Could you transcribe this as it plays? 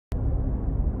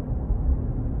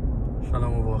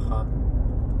Shalom uvracha.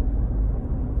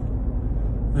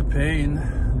 The pain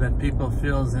that people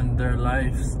feel in their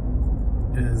lives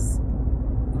is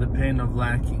the pain of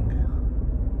lacking.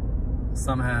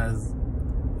 Some has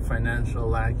financial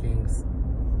lackings,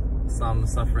 some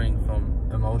suffering from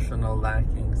emotional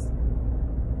lackings,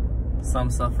 some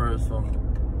suffers from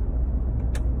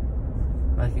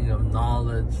lacking of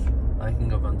knowledge,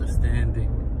 lacking of understanding.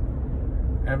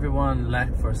 Everyone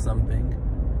lacks for something,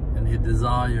 and he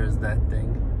desires that thing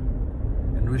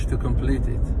and wish to complete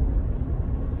it.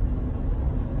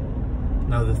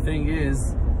 Now the thing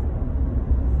is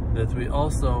that we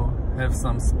also have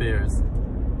some spares.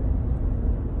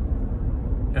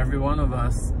 Every one of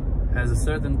us has a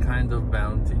certain kind of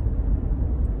bounty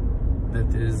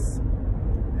that is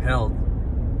held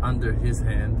under his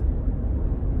hand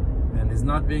and is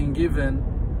not being given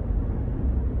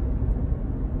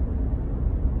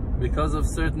because of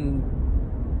certain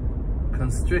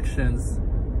constrictions,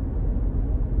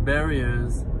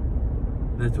 barriers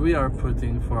that we are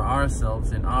putting for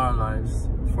ourselves in our lives,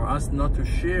 for us not to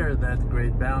share that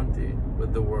great bounty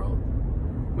with the world.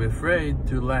 We're afraid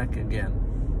to lack again.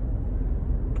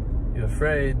 You're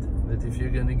afraid that if you're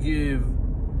going to give,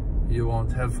 you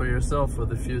won't have for yourself for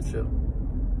the future.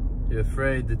 You're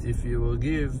afraid that if you will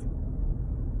give,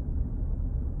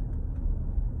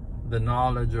 the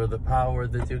knowledge or the power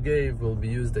that you gave will be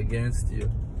used against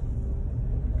you.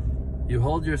 You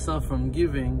hold yourself from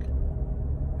giving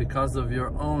because of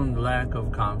your own lack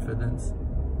of confidence,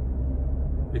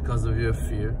 because of your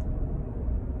fear,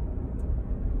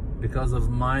 because of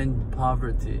mind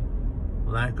poverty,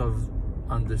 lack of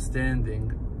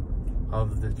understanding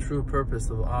of the true purpose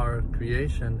of our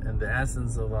creation and the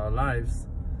essence of our lives.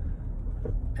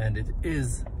 And it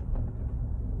is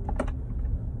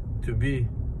to be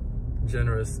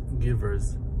generous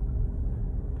givers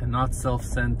and not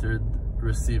self-centered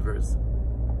receivers.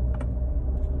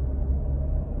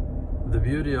 The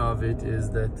beauty of it is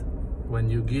that when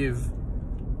you give,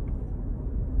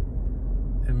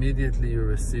 immediately you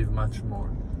receive much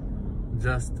more.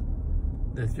 Just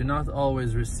that you're not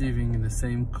always receiving in the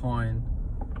same coin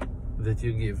that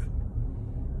you give.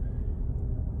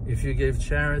 If you gave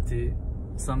charity,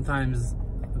 sometimes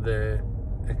the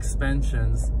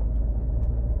expansions,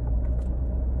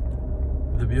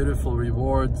 the beautiful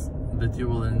rewards that you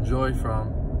will enjoy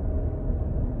from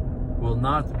will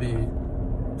not be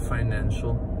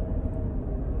financial.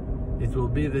 It will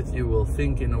be that you will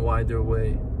think in a wider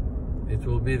way. It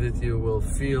will be that you will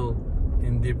feel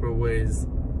in deeper ways.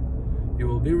 You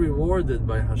will be rewarded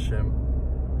by Hashem,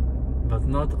 but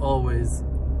not always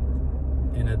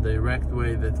in a direct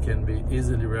way that can be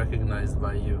easily recognized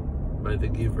by you, by the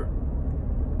giver.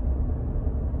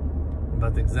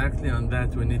 But exactly on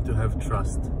that we need to have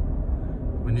trust.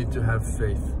 We need to have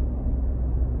faith.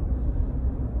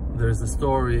 There's a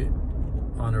story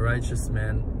on a righteous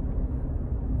man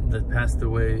that passed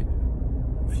away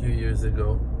a few years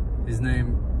ago. His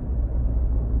name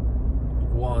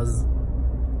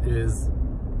is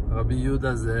Rabbi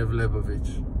Yehuda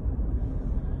Lebovitch.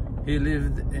 He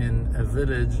lived in a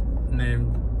village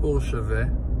named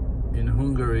Rebe in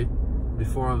Hungary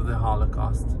before the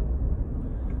Holocaust.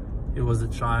 He was a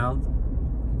child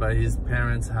by his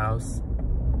parents' house.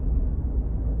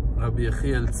 Rabbi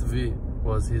Tzvi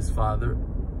was his father,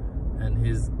 and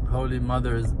his holy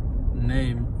mother's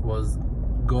name was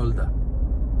Golda.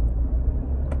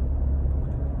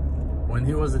 When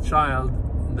he was a child,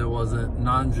 there was a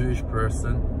non-Jewish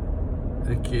person,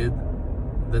 a kid,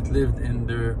 that lived in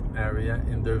their area,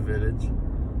 in their village,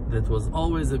 that was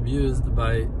always abused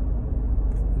by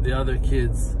the other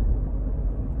kids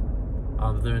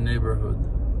of their neighborhood,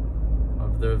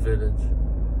 of their village.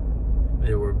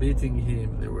 They were beating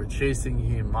him, they were chasing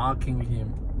him, mocking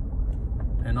him,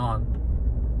 and on.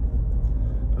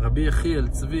 Rabbi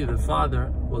Tzvi, the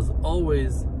father, was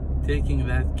always taking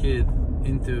that kid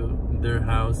into their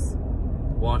house,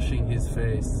 washing his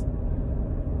face,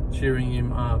 cheering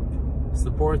him up,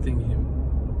 supporting him,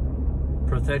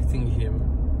 protecting him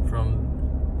from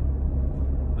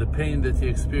the pain that he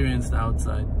experienced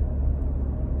outside.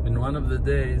 In one of the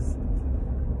days,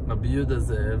 Rabbi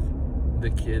Yehuda,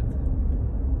 the kid,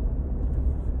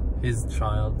 his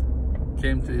child,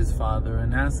 came to his father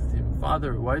and asked him,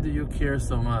 "Father, why do you care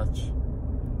so much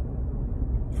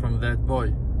from that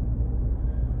boy?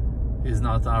 He's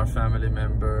not our family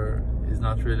member, he's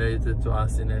not related to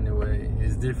us in any way,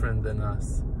 he's different than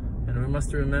us." And we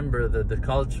must remember that the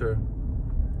culture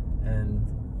and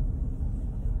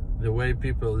the way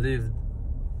people lived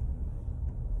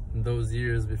in those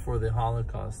years before the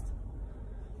Holocaust,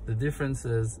 the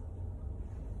differences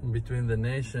between the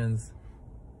nations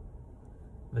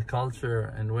the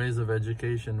culture and ways of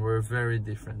education were very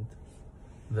different.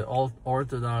 The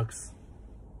Orthodox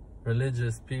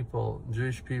religious people,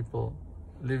 Jewish people,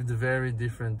 lived a very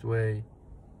different way,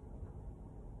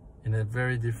 in a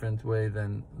very different way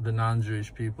than the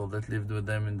non-Jewish people that lived with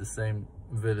them in the same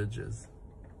villages.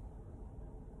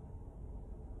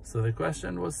 So the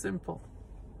question was simple,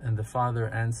 and the father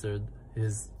answered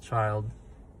his child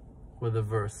with a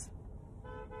verse.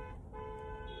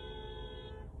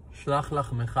 שלח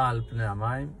לחמך על פני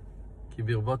המים, כי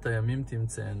ברבות הימים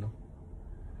תמצאנו.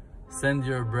 Send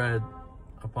your bread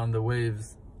upon the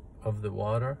waves of the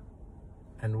water,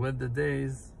 and with the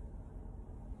days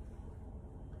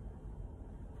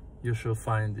you shall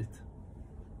find it.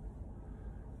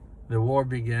 The war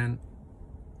began,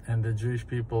 and the Jewish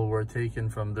people were taken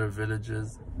from their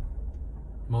villages.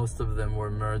 Most of them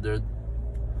were murdered.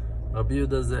 Rabbi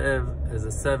Yehuda, as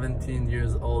a 17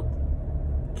 years old,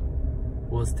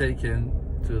 was taken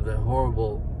to the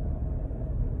horrible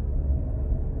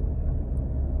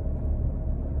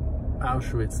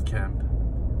Auschwitz camp.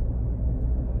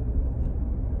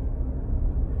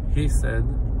 He said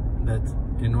that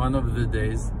in one of the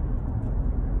days,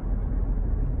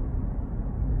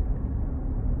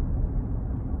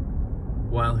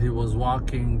 while he was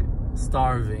walking,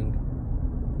 starving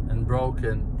and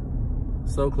broken,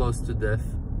 so close to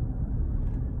death,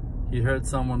 he heard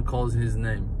someone call his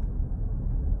name.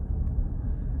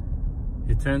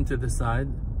 He turned to the side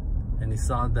and he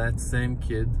saw that same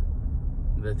kid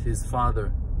that his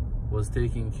father was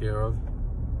taking care of,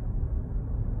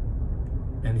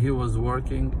 and he was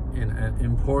working in an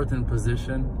important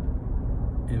position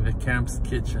in the camp's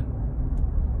kitchen.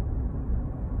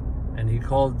 And he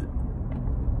called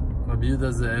Rabbi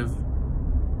Yehuda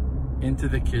into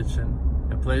the kitchen,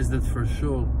 a place that for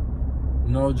sure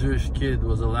no Jewish kid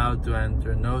was allowed to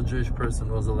enter, no Jewish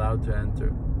person was allowed to enter,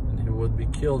 and he would be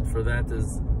killed for that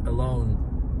as alone.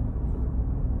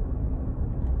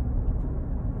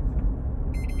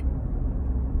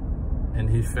 And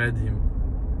he fed him,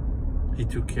 he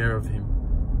took care of him.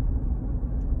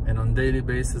 And on a daily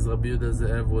basis, Rabbi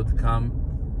Yehuda would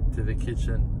come to the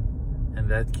kitchen and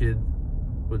that kid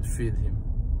would feed him.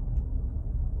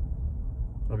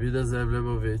 Rabbi Yehuda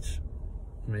Lebovitch,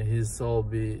 may his soul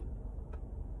be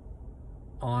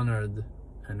honored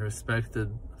and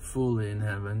respected fully in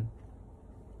heaven,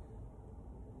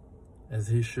 as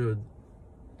he should,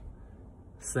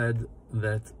 said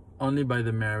that only by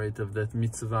the merit of that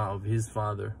mitzvah of his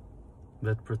father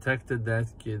that protected that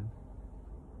kid,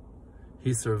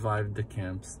 he survived the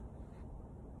camps.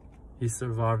 He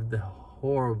survived the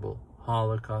horrible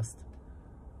Holocaust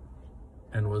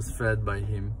and was fed by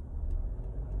him.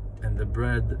 And the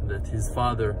bread that his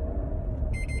father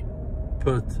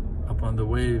put upon the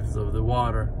waves of the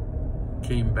water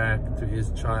came back to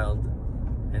his child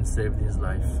and saved his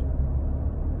life.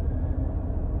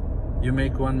 You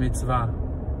make one mitzvah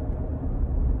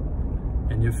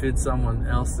and you feed someone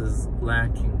else's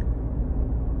lacking,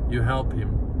 you help him,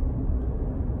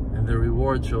 and the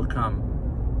reward shall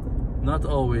come, not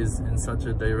always in such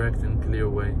a direct and clear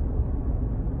way,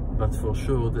 but for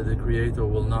sure that the Creator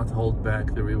will not hold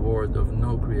back the reward of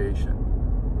no creation.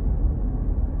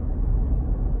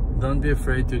 Don't be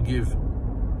afraid to give.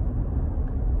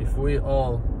 If we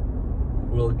all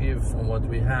will give from what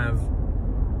we have,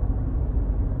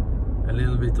 a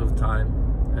little bit of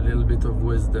time, a little bit of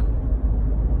wisdom,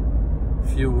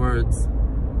 few words,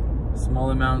 small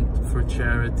amount for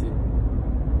charity,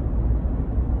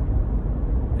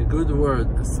 a good word,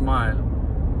 a smile,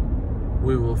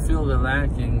 we will feel the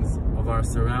lackings of our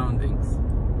surroundings,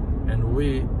 and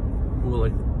we will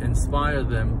inspire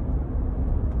them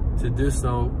to do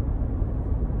so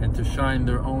and to shine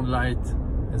their own light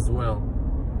as well,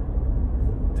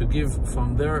 to give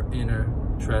from their inner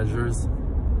treasures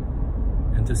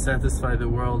and to satisfy the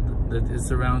world that is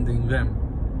surrounding them.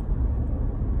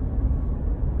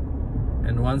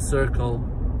 And one circle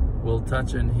will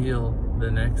touch and heal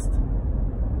the next,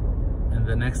 and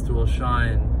the next will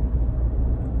shine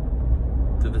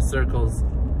to the circles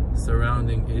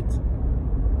surrounding it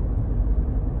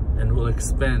and will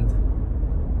expand,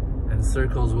 and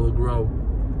circles will grow,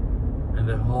 and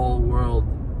the whole world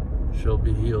shall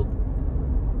be healed.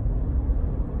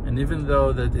 And even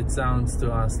though that it sounds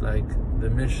to us like the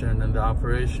mission and the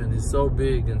operation is so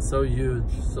big and so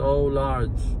huge, so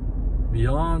large,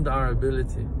 beyond our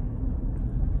ability,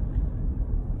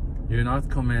 you're not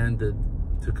commanded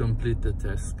to complete the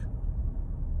task,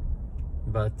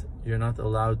 but you're not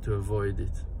allowed to avoid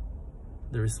it.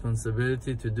 The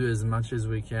responsibility to do as much as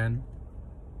we can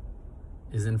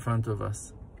is in front of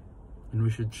us, and we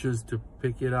should choose to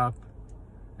pick it up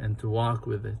and to walk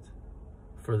with it.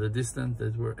 for the distance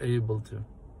that we're able to.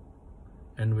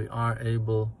 And we are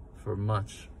able for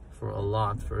much, for a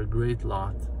lot, for a great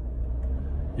lot.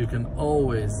 You can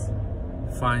always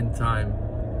find time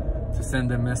to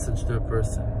send a message to a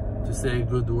person, to say a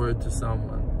good word to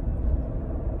someone,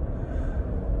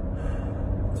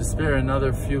 to spare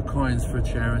another few coins for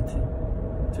charity,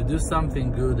 to do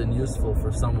something good and useful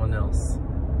for someone else.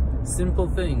 Simple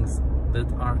things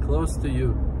that are close to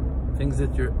you, things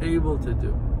that you're able to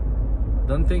do.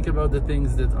 Don't think about the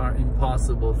things that are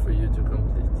impossible for you to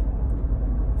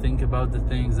complete. Think about the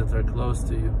things that are close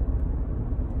to you,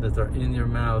 that are in your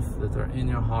mouth, that are in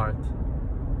your heart.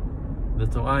 The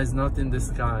Torah is not in the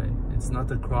sky, it's not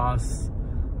across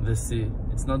the sea,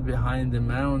 it's not behind the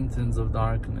mountains of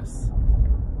darkness.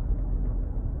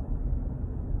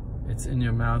 It's in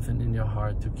your mouth and in your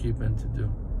heart to keep and to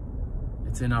do.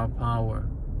 It's in our power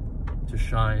to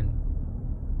shine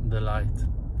the light.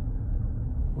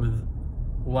 With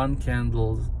one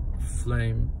candle's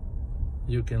flame,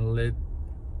 you can lit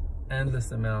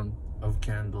endless amount of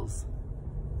candles.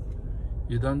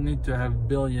 You don't need to have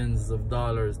billions of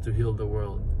dollars to heal the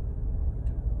world.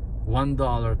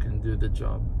 $1 can do the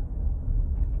job.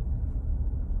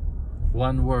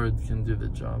 One word can do the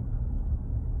job.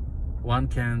 One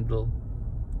candle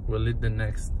will lit the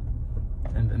next,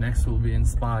 and the next will be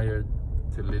inspired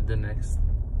to lit the next,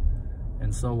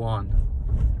 and so on.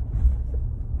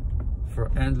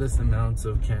 For endless amounts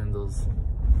of candles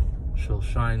shall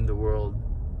shine the world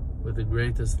with the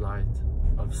greatest light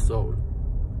of soul,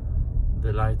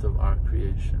 the light of our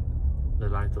creation, the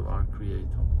light of our Creator.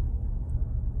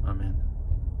 Amen.